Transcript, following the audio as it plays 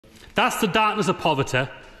That's the darkness of poverty,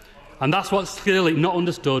 and that's what's clearly not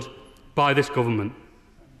understood by this government.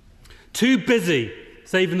 Too busy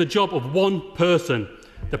saving the job of one person,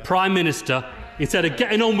 the Prime Minister, instead of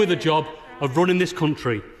getting on with the job of running this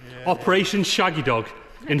country. Operation Shaggy Dog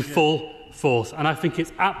in full force, and I think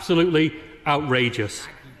it's absolutely outrageous.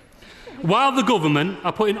 While the government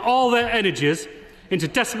are putting all their energies into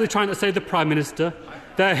desperately trying to save the Prime Minister,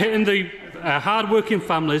 they're hitting the hard-working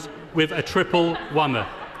families with a triple whammy.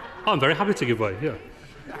 I'm very happy to give way. Yeah.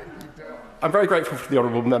 I'm very grateful for the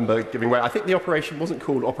honourable member giving way. I think the operation wasn't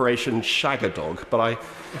called Operation Shaggy Dog, but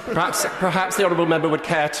perhaps the honourable member would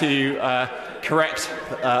care to correct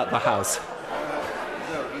the House.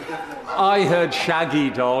 I heard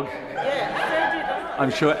Shaggy Dog.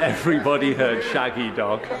 I'm sure everybody heard Shaggy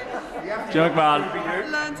Dog. Jim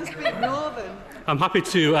McMahon. Learn to speak Northern. I'm happy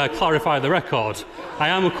to clarify the record. I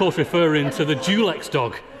am, of course, referring to the Dulex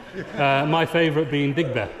dog, my favourite being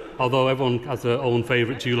Digby, although everyone has their own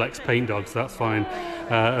favourite Dulex paint dog, so that's fine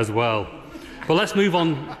as well. But let's move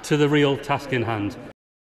on to the real task in hand.